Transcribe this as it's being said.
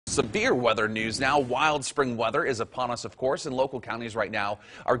Severe weather news now. Wild spring weather is upon us, of course, and local counties right now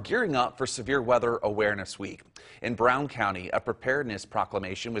are gearing up for Severe Weather Awareness Week. In Brown County, a preparedness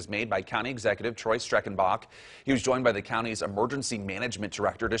proclamation was made by County Executive Troy Streckenbach. He was joined by the county's Emergency Management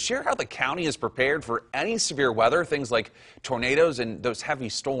Director to share how the county is prepared for any severe weather, things like tornadoes and those heavy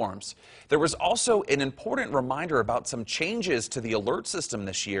storms. There was also an important reminder about some changes to the alert system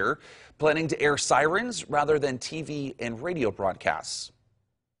this year, planning to air sirens rather than TV and radio broadcasts.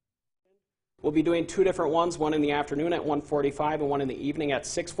 We'll be doing two different ones, one in the afternoon at 1:45 and one in the evening at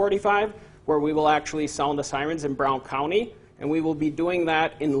 6:45, where we will actually sound the sirens in Brown County. And we will be doing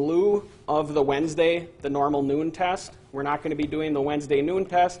that in lieu of the Wednesday, the normal noon test. We're not going to be doing the Wednesday noon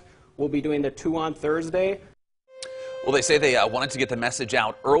test. We'll be doing the 2 on Thursday. Well, they say they wanted to get the message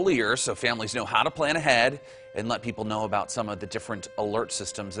out earlier so families know how to plan ahead and let people know about some of the different alert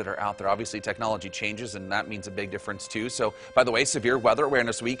systems that are out there. Obviously, technology changes, and that means a big difference, too. So, by the way, Severe Weather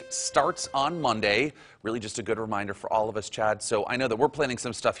Awareness Week starts on Monday. Really just a good reminder for all of us, Chad. So, I know that we're planning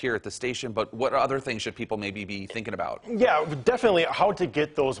some stuff here at the station, but what other things should people maybe be thinking about? Yeah, definitely how to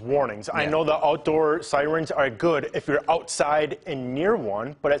get those warnings. Yeah. I know the outdoor sirens are good if you're outside and near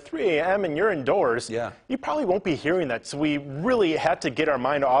one, but at 3 a.m. and you're indoors, you probably won't be hearing that. So, we really had to get our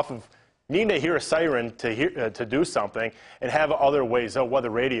mind off of needing to hear a siren to do something and have other ways, weather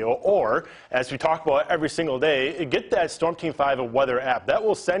radio, or, as we talk about every single day, get that Storm Team 5 weather app. That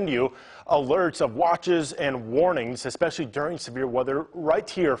will send you alerts of watches and warnings, especially during severe weather, right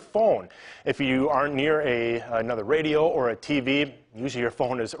to your phone. If you aren't near another radio or a TV, usually your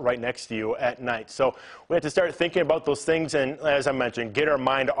phone is right next to you at night. So we have to start thinking about those things and, as I mentioned, get our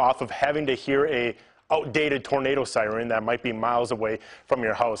mind off of having to hear a outdated tornado siren that might be miles away from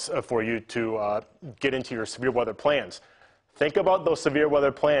your house for you to get into your severe weather plans. Think about those severe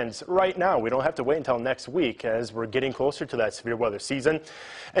weather plans right now. We don't have to wait until next week as we're getting closer to that severe weather season.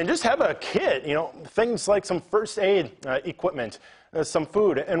 And just have a kit, things like some first aid equipment, some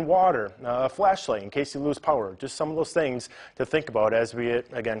food and water, a flashlight in case you lose power. Just some of those things to think about as we get,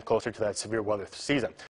 again, closer to that severe weather season.